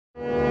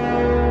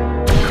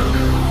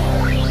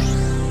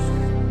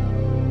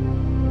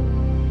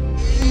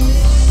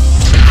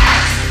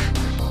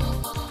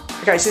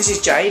Okay, so this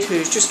is Jade,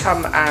 who's just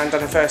come and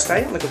done her first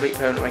day on the Complete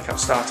Permanent Makeup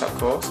Startup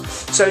course.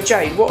 So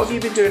Jade, what have you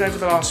been doing over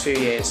the last few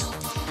years?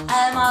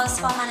 I was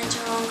spa manager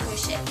on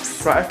cruise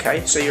ships. Right,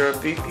 okay, so you're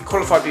a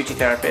qualified beauty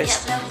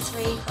therapist. Yep, level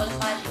 3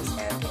 qualified beauty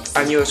therapist.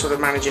 And you're sort of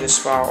managing a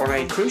spa on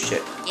a cruise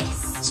ship?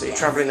 Yes. So you're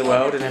travelling the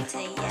world and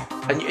yeah.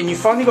 and you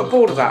finally got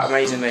bored of that,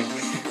 amazingly.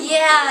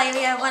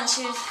 Yeah, once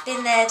you've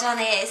been there, done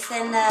it, it's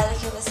then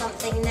looking for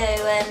something new,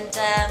 and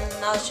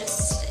I was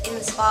just in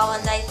the spa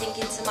one day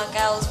thinking to my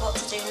girls what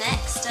to do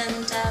next,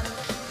 and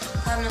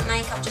permanent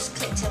makeup just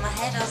clicked in my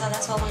head. I was like,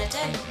 that's what I want to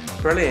do.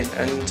 Brilliant.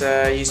 And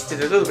you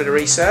did a little bit of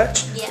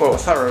research, well, a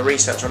thorough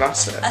research on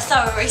us. A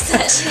thorough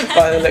research.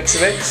 By the looks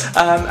of it.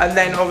 And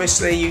then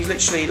obviously you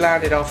literally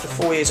landed after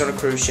 4 years on a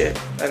cruise ship,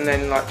 and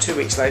then like 2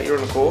 weeks later you're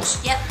on a course.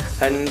 Yep.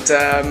 And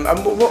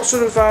what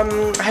sort of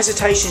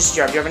hesitations did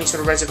you have? Do you have any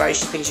sort of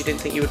reservation, things you didn't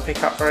think you would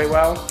pick up very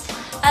well?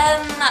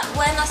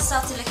 When I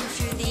started looking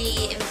through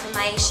the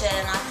information,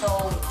 I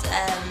thought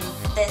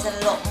there's a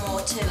lot more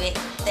to it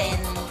than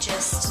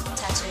just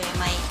tattooing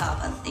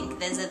makeup. I think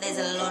there's a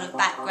lot of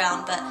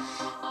background, but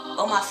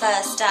on my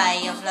first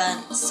day I've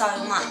learned so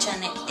much,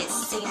 and it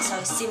seems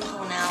so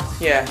simple now.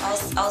 Yeah. I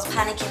was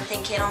panicking,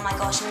 thinking, oh my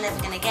gosh, I'm never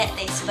going to get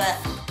this, but...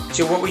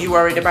 So what were you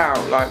worried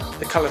about, like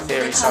the colour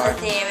theory side? The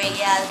colour theory,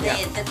 yeah,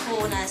 the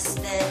coolness,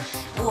 the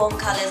warm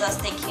colours. I was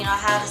thinking, you know,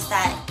 how does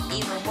that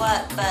even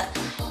work? But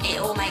it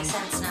all makes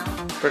sense now.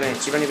 Brilliant.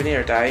 So you've only been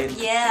here a day.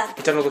 Yeah.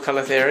 You've done all the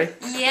colour theory.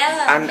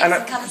 Yeah. And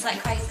colours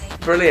like crazy.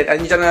 Brilliant. And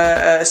you've done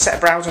a set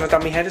of brows on a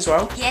dummy head as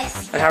well.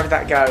 Yes. And how did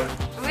that go?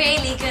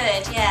 Really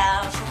good.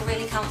 Yeah, I feel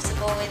really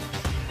comfortable with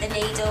the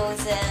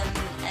needles,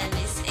 and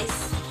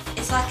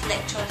it's like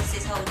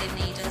electrolysis holding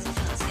needles. If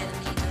you're not scared of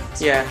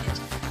needles. Yeah.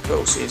 But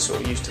also you're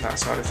sort of used to that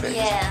side of things.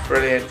 Yeah.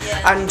 Brilliant.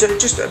 Yeah. And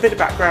just a bit of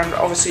background,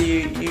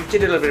 obviously you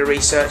did a little bit of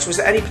research. Was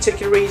there any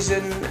particular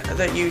reason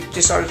that you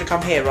decided to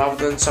come here rather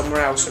than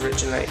somewhere else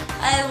originally?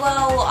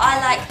 Well, I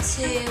like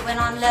to, when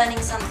I'm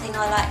learning something,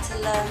 I like to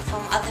learn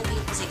from other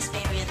people's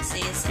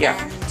experiences. Yeah.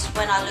 And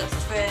when I looked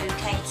through,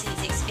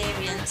 Katie's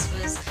experience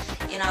was,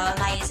 you know,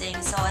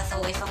 amazing. So I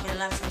thought, if I'm going to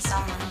learn from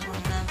someone, I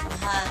want to learn from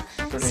her.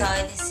 Brilliant. So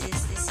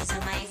this is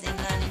amazing,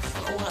 learning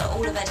from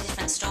all of her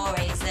different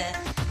stories.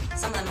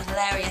 Some of them are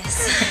hilarious.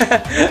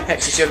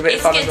 Excellent. You had a bit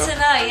of fun as well. It's good to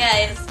know,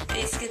 yeah,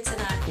 it's good to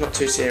know. Not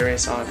too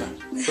serious either.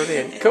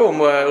 Brilliant. Cool, and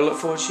we'll look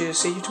forward to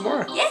see you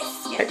tomorrow.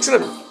 Yes. Yeah.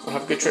 Excellent. We'll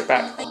have a good trip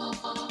back.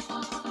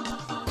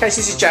 Okay, so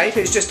this is Jade,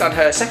 who's just done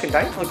her second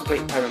day on the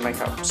Complete Permanent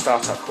Makeup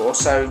Startup course.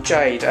 So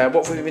Jade,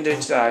 what have we been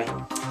doing today?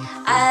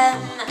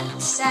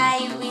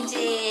 Today we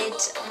did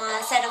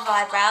my set of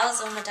eyebrows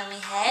on my dummy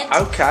head.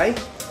 Okay.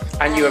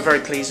 And you were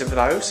very pleased with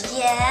those?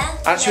 Yeah.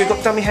 Actually, yeah. we've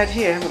got dummy head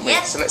here, haven't we?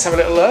 Yeah. So let's have a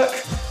little look.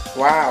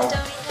 Wow. Dummy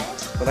head.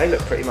 Well, they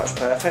look pretty much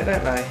perfect,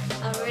 don't they?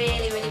 I'm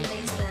really, really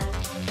pleased with them.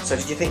 So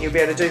did you think you'd be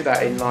able to do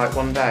that in like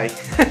one day?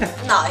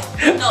 No,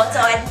 not at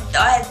all.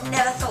 I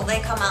never thought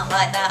they'd come out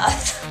like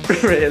that.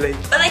 Really?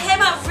 But they came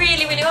out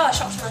really, really well. I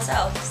shocked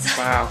myself. So.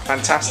 Wow,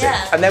 fantastic.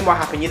 Yeah. And then what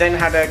happened? You then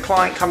had a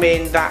client come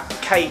in that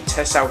Kate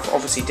herself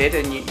obviously did,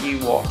 and you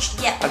watched.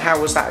 Yeah. And how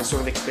was that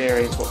sort of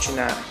experience watching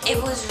that? It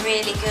was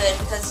really good,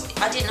 because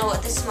I didn't know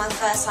this was my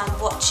first time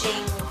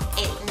watching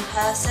it in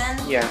person.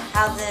 Yeah.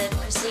 How the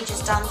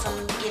procedure's done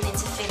from beginning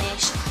to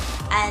finish,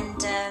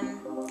 and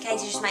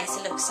Katie just makes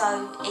it look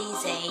so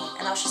easy,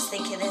 and I was just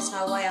thinking there's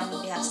no way I'm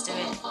going to be able to do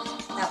it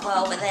that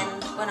well. But then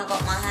when I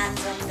got my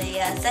hands on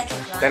the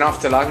second client, Then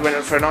after lunch,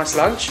 went for a nice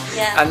lunch.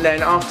 Yeah. And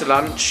then after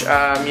lunch,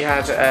 you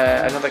had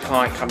another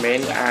client come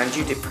in, and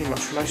you did pretty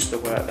much most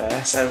of the work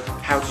there. So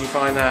how did you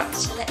find that?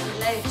 she let me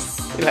loose.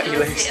 You let you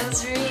loose. It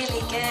was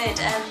really good.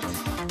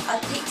 I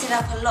picked it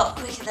up a lot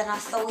quicker than I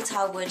thought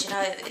I would. You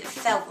know, it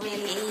felt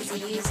really easy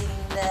using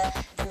the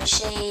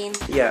machine.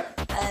 Yeah.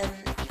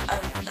 I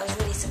was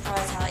really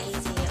surprised how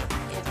easy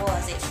it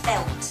was. It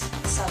felt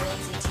so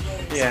easy to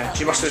use. Yeah.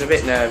 You must have been a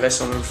bit nervous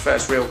on the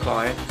first real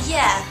client.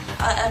 Yeah,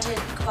 I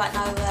didn't quite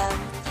know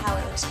how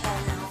it would turn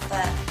out,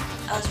 but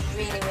I was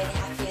really, really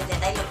happy with it.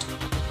 They looked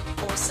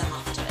awesome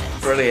after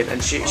it. Brilliant.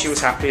 And she was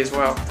happy as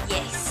well.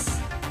 Yes.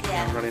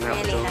 Yeah. I'm running out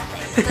the really door.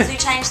 happy, because we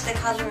changed the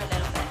colour a little bit.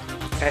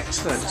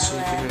 Excellent. So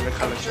you did the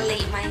colour change.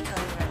 Complete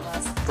makeover it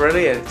was.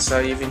 Brilliant. So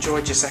you've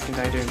enjoyed your second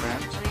day doing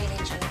that. Really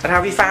enjoyed it. And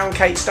have you found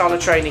Kate's style of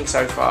training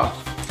so far?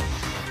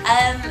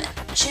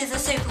 She's a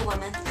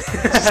superwoman.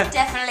 She's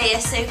definitely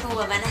a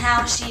superwoman.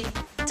 How she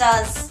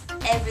does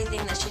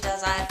everything that she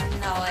does, I have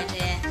no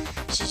idea.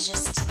 She's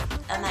just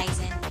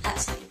amazing.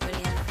 Absolutely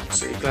brilliant.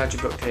 Absolutely glad you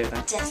booked here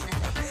then.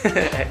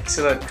 Definitely.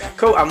 Excellent. Definitely.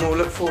 Cool, and we'll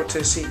look forward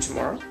to seeing you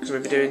tomorrow, because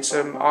we'll be doing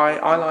some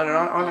eyeliner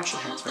and eyelash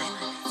enhancement.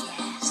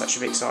 Yeah. So that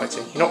should be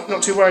exciting. You're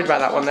not too worried about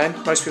that one then?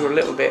 Most people are a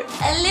little bit.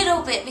 A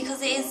little bit,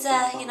 because it is,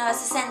 you know,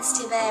 it's a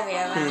sensitive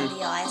area around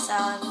the eye, so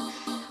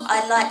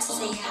I'd like to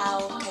see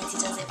how Katie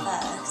does it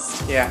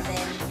first. Yeah. And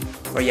then,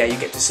 Well, yeah, you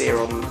get to see her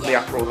on the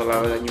upper or the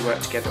lower, then you work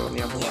together on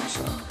the other one.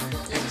 So.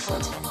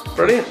 look forward to it.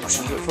 Brilliant. I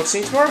should look forward to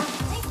seeing you tomorrow.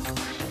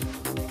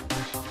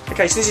 Thanks.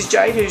 Okay, so this is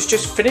Jade, who's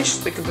just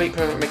finished the Complete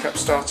Permanent Makeup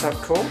Startup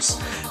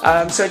course.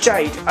 So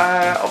Jade,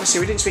 obviously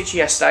we didn't speak to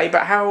you yesterday,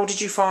 but how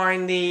did you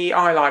find the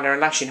eyeliner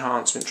and lash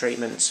enhancement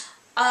treatments?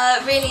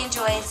 Really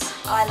enjoyed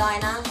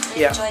eyeliner.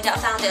 Really enjoyed it. I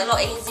found it a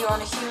lot easier on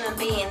a human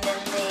being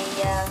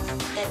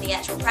than the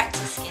actual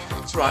practice skin.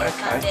 Actually, right.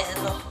 Okay. I found it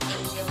a lot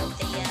easier with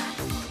the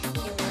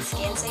human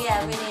skin. So yeah,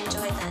 I really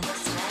enjoyed that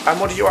yesterday. And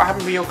what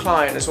happened with your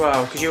client as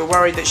well? Because you were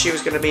worried that she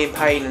was going to be in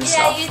pain and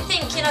stuff. Yeah, you'd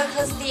think, you know,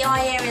 because the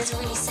eye area is a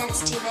really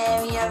sensitive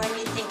area, and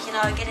you'd think, you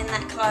know, getting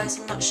that close,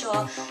 I'm not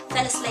sure.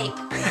 Fell asleep.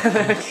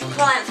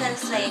 Client fell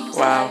asleep.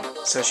 Wow.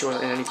 So she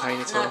wasn't in any pain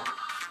at all.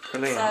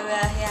 Brilliant. So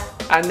yeah.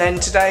 And then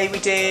today we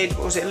did,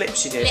 what was it,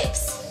 lips you did?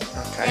 Lips.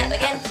 Okay. Yeah,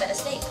 again, fell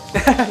asleep.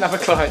 Another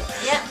client.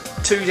 Yeah.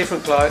 2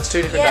 different clients,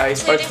 2 different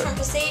days. Two different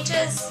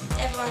procedures.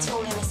 Everyone's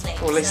falling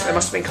asleep. Well, listen, so, they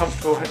must have been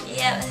comfortable.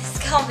 Yeah, this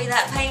can't be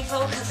that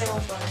painful because they're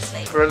all falling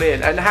asleep.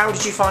 Brilliant. And how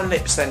did you find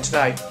lips then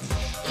today?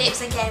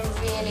 Lips again,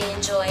 really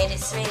enjoyed.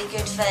 It's really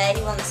good for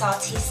anyone that's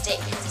artistic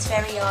because it's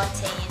very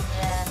arty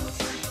and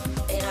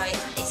you know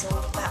it's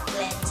all about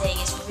blending.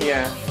 It's really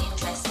really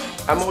interesting.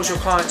 And what was your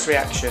client's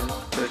reaction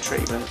to the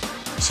treatment?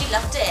 She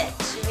loved it.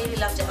 She really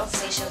loved it.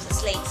 Obviously, she was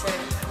asleep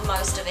through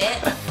most of it,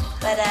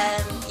 but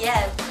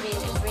yeah,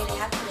 really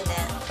happy with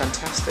it.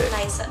 Fantastic. It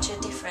made such a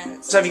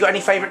difference. So have you got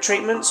any favourite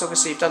treatments?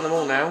 Obviously, you've done them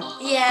all now.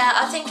 Yeah,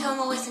 I think I'm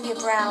always going to be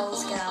a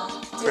brows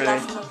girl. Do Really?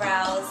 love my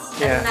brows.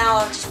 Yeah. And now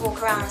I just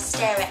walk around and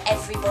stare at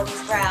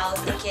everybody's brows,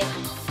 thinking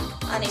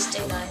I need to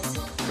do those.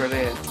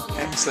 Brilliant.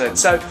 Excellent.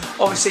 So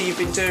obviously you've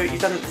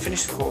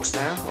finished the course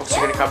now. Obviously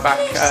you're going to come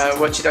finished. back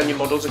once you've done your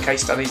models and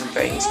case studies and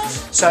things. Yeah.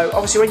 So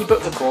obviously when you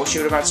booked the course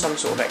you would have had some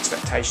sort of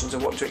expectations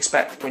of what to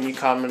expect when you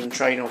come and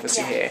train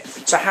obviously here.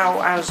 So how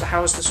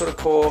has the sort of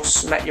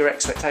course met your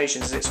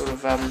expectations? Is it sort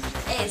of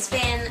It's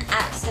been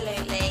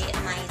absolutely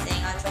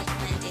amazing. I'd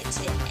recommend it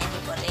to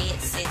anybody.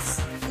 It's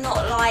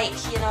not like,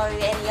 you know,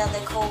 any other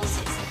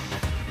course. It's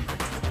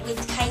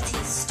with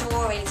Katie's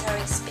stories, her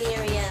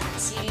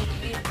experience, you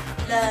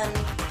learn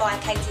by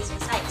Katie's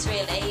mistakes,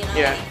 really, you know.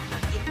 Yeah.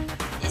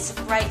 It's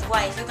a great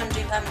way, if you're going to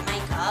do permanent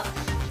makeup,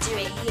 do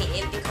it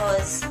here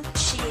because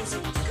she's a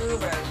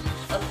guru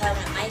of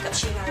permanent makeup.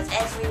 She knows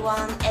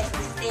everyone,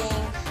 everything.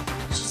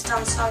 She's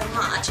done so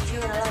much. If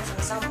you're going to learn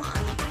from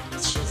someone,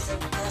 she's the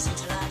person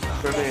to learn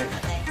from. Brilliant.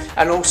 Definitely.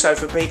 And also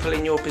for people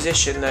in your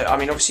position that, I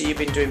mean, obviously you've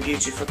been doing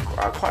beauty for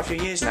quite a few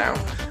years now,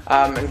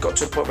 and got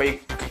to a point where you're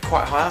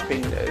quite high up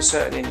in a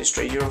certain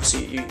industry. You're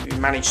obviously you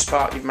manage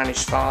you've managed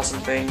spas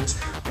and things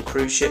on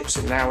cruise ships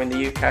and now in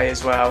the UK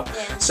as well.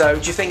 Yeah. So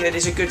do you think that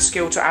it's a good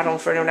skill to add on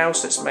for anyone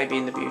else that's maybe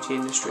in the beauty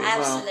industry as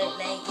well?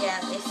 Absolutely, yeah.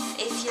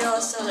 If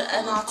you're sort of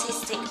an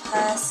artistic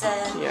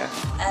person,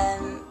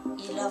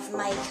 you love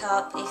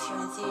makeup, if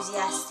you're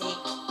enthusiastic,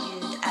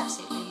 you'd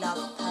absolutely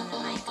love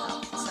permanent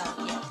makeup. So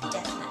yeah,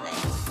 definitely.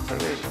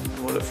 Brilliant.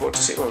 We'll look forward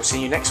to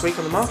seeing you next week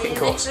on the marketing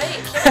course.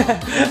 Next week,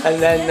 yeah.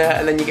 and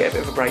then you get a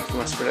bit of a break from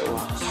us for a little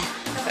while.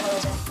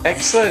 Yeah,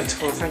 Excellent.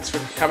 Well, thanks for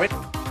coming.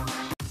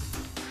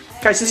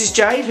 Okay, so this is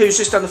Jade, who's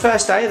just done the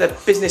first day of the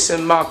Business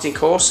and Marketing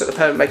course at the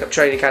Permanent Makeup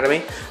Training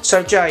Academy.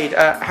 So Jade,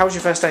 how's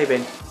your first day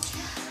been?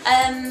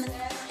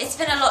 It's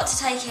been a lot to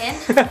take in.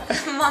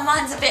 My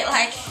mind's a bit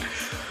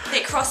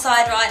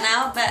cross-eyed right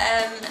now, but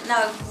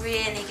no,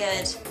 really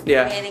good.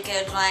 Yeah. Really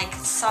good. Like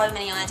so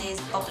many ideas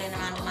bobbling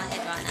around in my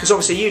head right now. Because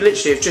obviously you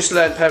literally have just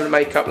learned permanent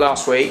makeup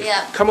last week,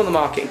 come on the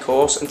marketing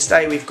course, and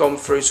today we've gone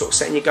through sort of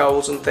setting your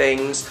goals and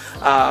things,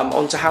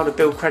 onto how to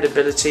build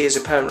credibility as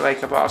a permanent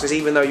makeup artist,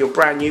 even though you're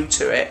brand new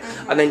to it,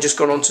 and then just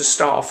gone on to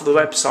start off with the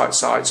website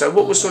side. So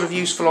what was sort of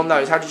useful on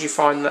those? How did you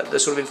find the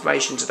sort of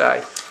information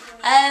today?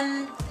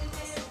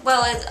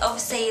 Well,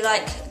 obviously,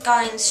 like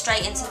going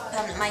straight into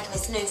permanent makeup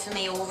is new for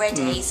me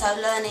already. So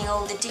learning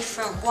all the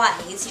different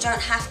ways, you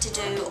don't have to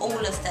do all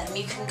of them.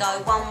 You can go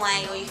one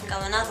way or you can go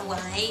another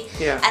way,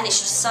 and it's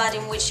just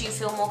deciding which you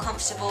feel more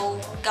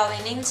comfortable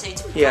going into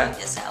to promote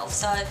yourself.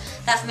 So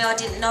that for me, I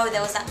didn't know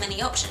there was that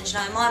many options. You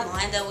know, in my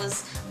mind, there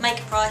was make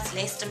a price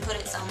list and put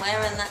it somewhere,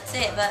 and that's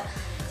it. But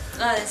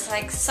no, there's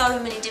like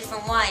so many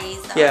different ways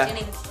that I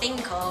didn't even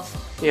think of.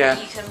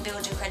 That you can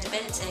build your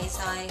credibility.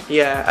 So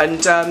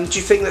and do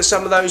you think that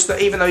some of those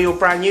that even though you're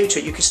brand new to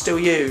it, you could still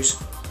use?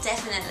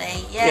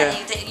 Definitely,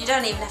 You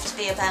don't even have to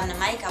be a permanent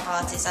makeup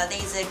artist. So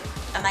these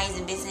are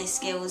amazing business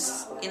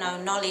skills, you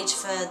know, knowledge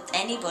for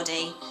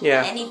anybody,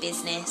 any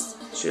business.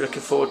 So you're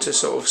looking forward to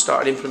sort of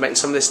starting implementing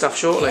some of this stuff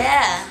shortly?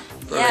 Yeah.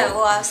 Brilliant. Yeah,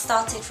 well, I've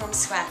started from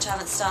scratch. I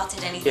haven't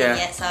started anything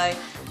yet, so I'm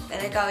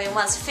going to go in.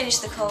 Once I finish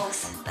the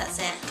course, that's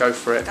it. Go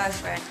for it. Go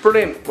for it.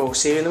 Brilliant. Well, we'll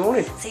see you in the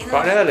morning. See you in the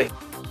bright morning. and early.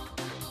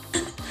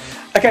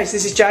 Okay, so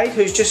this is Jade,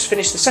 who's just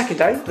finished the second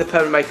day of the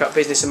Permanent Makeup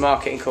Business and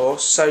Marketing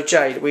course. So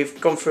Jade, we've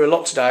gone through a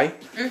lot today,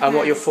 and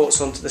what are your thoughts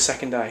on to the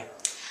second day?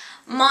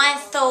 My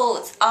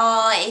thoughts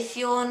are, if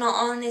you're not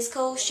on this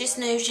course, you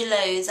snooze, you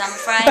lose, I'm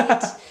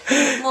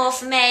afraid. More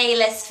for me,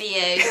 less for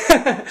you.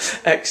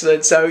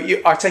 Excellent. So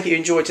I take it you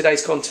enjoyed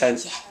today's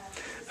content? Yeah.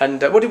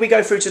 And what did we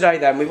go through today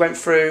then? We went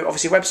through,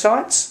 obviously,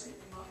 websites.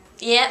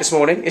 this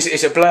morning.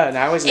 It's a blur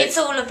now, isn't it? It's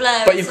all a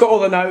blur. But you've got all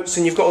the notes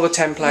and you've got all the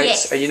templates,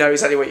 yes. and you know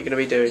exactly what you're going to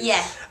be doing.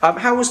 Yeah.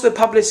 How was the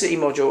publicity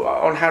module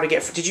on how to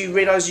get... Did you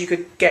realise you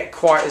could get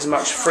quite as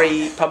much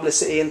free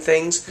publicity and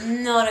things?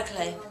 Not a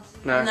clue.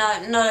 No,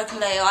 not a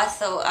clue. I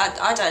thought...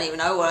 I don't even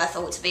know what I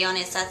thought, to be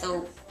honest. I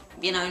thought,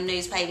 you know,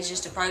 newspapers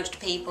just approached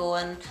people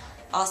and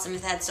asked them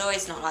if they had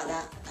stories. Not like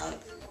that, no.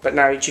 But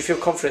now, do you feel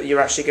confident that you're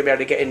actually going to be able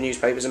to get in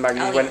newspapers and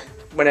magazines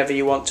whenever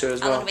you want to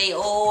as well? I'm going to be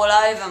all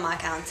over my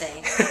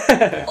county.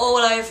 All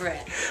over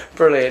it.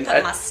 Brilliant.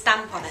 Put my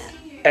stamp on it.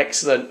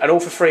 Excellent. And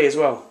all for free as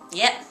well?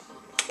 Yep.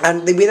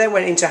 And we then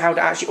went into how to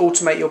actually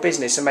automate your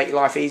business and make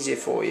life easier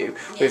for you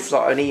with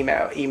like an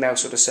email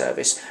sort of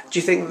service. Do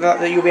you think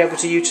that you'll be able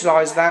to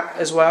utilise that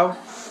as well?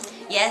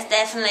 Yes,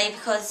 definitely,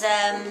 because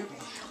I'm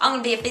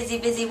going to be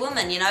a busy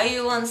woman, you know.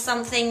 You want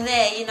something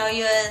there, you know,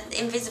 you're an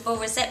invisible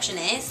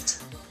receptionist.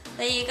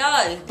 There you go.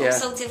 I'll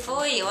sort it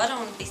for you. I don't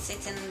want to be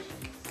sitting,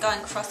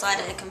 going cross-eyed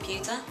at a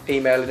computer.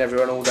 Emailing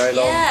everyone all day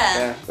long.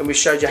 Yeah. And we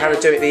showed you how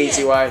to do it the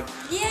easy way.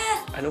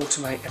 Yeah. And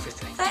automate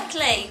everything.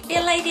 Exactly. Be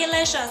a lady of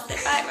leisure.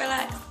 Sit back,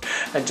 relax.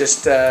 And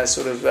just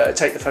sort of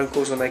take the phone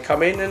calls when they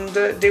come in and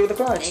deal with the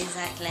clients.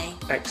 Exactly.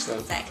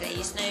 Excellent. Exactly.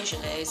 You snooze, you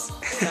lose.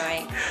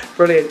 Sorry.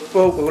 Brilliant.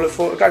 Well, we'll look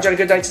forward. Glad you had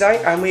a good day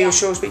today, and we will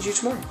sure speak to you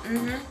tomorrow.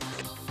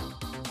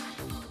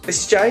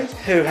 This is Jade,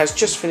 who has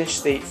just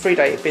finished the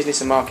 3-day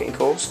business and marketing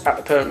course at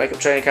the Permanent Makeup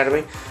Training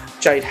Academy.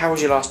 Jade, how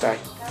was your last day?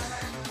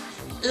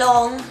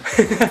 Long.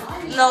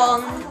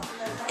 Long.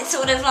 It's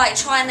sort of like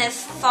trying to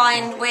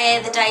find where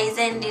the day's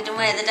ended and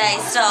where the day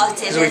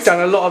started. Because we've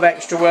done a lot of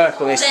extra work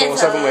on this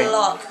course, haven't we? A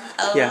lot.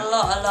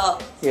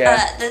 Yeah.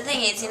 But the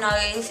thing is, you know,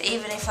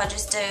 even if I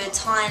just do a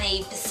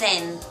tiny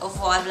percent of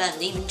what I've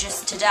learned, even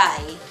just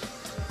today,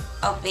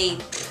 I'll be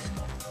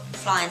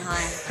flying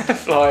high.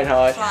 Flying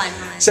high. Flying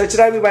high. So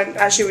today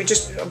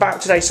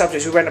about today's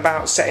subject, we went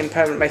about setting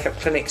permanent makeup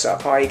clinics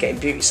up, i.e. getting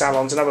beauty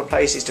salons and other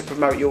places to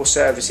promote your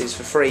services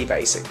for free,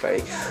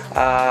 basically.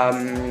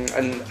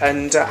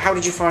 And how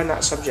did you find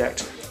that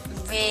subject?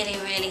 Really,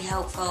 really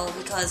helpful,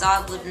 because I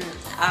wouldn't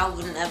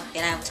have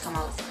been able to come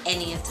up with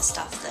any of the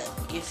stuff that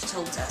you've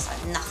taught us,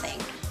 like nothing.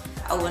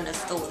 I wouldn't have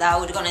thought that. I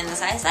would have gone in and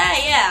said,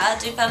 hey, yeah, I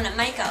do permanent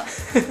makeup.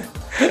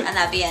 And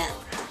that'd be it.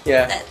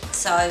 Yeah.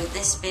 So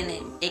this has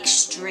been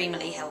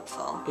extremely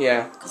helpful.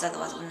 Yeah. Because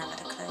otherwise I wouldn't have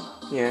had a clue.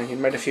 Yeah, you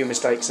made a few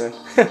mistakes then.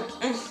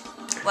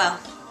 Well,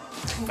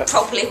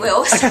 probably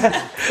will.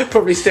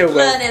 Probably still will.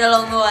 Learning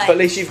along the way. But at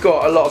least you've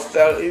got a lot of.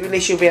 At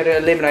least you'll be able to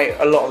eliminate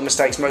a lot of the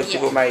mistakes most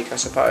people make, I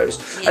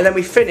suppose. Yeah. And then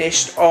we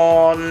finished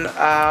on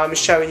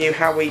showing you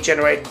how we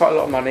generated quite a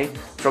lot of money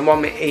from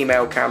one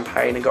email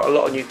campaign and got a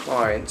lot of new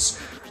clients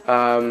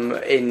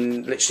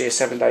in literally a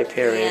 7-day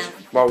period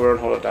while we're on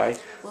holiday.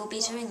 We'll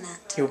be doing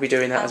that. You'll be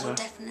doing that as well? I will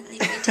definitely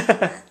be doing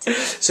that.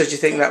 So do you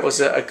think that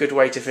was a good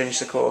way to finish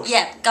the course?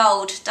 Yeah,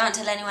 gold. Don't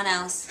tell anyone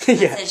else.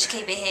 Yeah. So just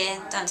keep it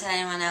here. Don't tell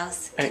anyone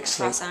else. Excellent. Keep it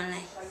for us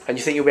only. And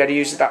you think you'll be able to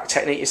use that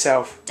technique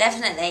yourself?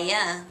 Definitely,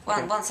 yeah.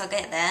 Once I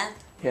get there.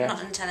 Yeah. I'm not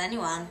going to tell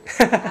anyone.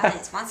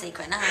 It's my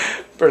secret now.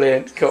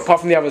 Brilliant. Cool.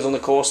 Apart from the others on the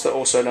course that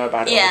also know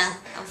about it. Yeah,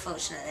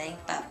 unfortunately.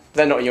 But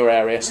they're not in your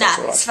area, so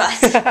that's all right.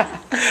 It's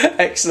fine.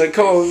 Excellent.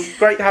 Cool.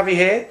 Great to have you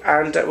here,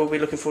 and we'll be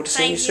looking forward to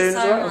seeing you soon as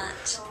well. Thank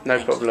you so much.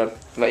 No problem.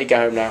 I'll let you go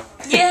home now.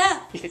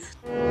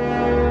 Yeah.